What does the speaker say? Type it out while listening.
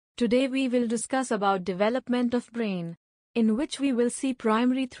Today we will discuss about development of brain, in which we will see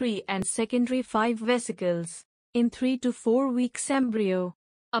primary 3 and secondary 5 vesicles. In 3 to 4 weeks embryo,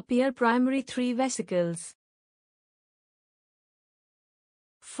 appear primary 3 vesicles.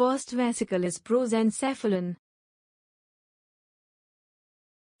 First vesicle is prosencephalon.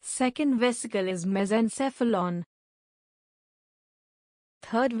 Second vesicle is mesencephalon.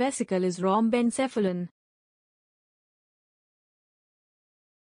 Third vesicle is rhombencephalon.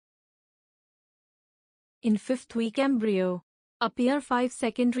 In 5th week embryo, appear 5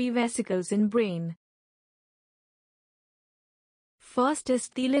 secondary vesicles in brain. First is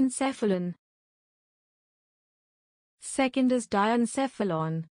telencephalon. Second is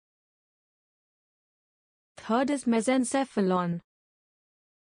Diencephalon. Third is mesencephalon.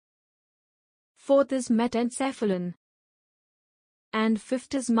 Fourth is metencephalon. And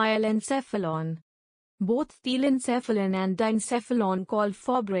fifth is Myelencephalon. Both telencephalon and Diencephalon called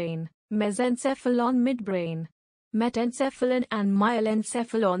forebrain, mesencephalon midbrain, metencephalon and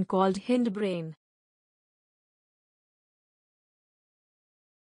Myelencephalon called hindbrain.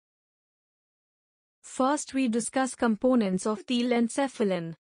 First we discuss components of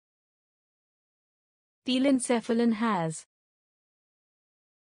telencephalon. Telencephalon has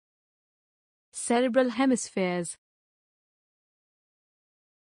cerebral hemispheres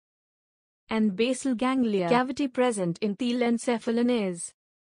and basal ganglia. Cavity present in telencephalon is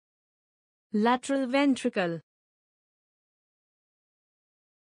lateral ventricle,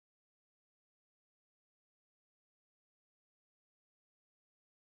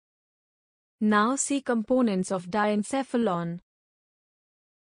 now see components of Diencephalon.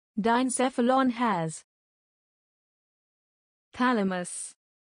 Diencephalon has Thalamus,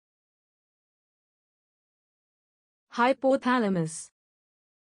 hypothalamus,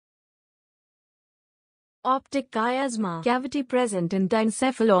 optic chiasma. Cavity present in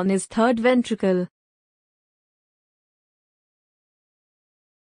Diencephalon is third ventricle.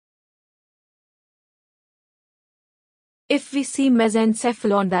 If we see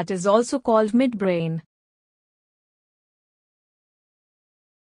mesencephalon, that is also called midbrain.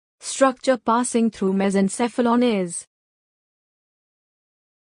 Structure passing through mesencephalon is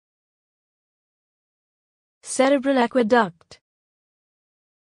cerebral aqueduct,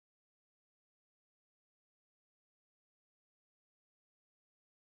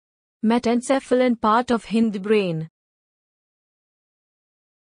 metencephalon part of hindbrain.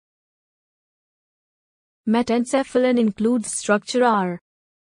 Metencephalon includes structure R,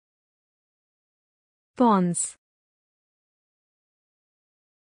 pons,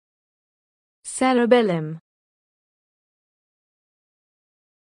 cerebellum,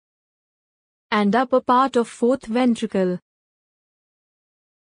 and upper part of fourth ventricle.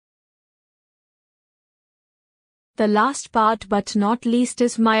 The last part but not least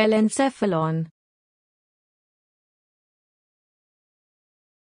is Myelencephalon.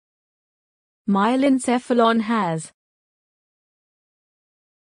 Myelencephalon has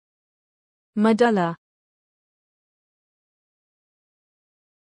medulla,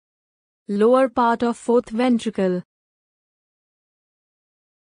 lower part of fourth ventricle.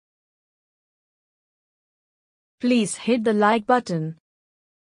 Please hit the like button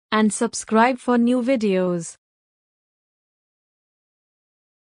and subscribe for new videos.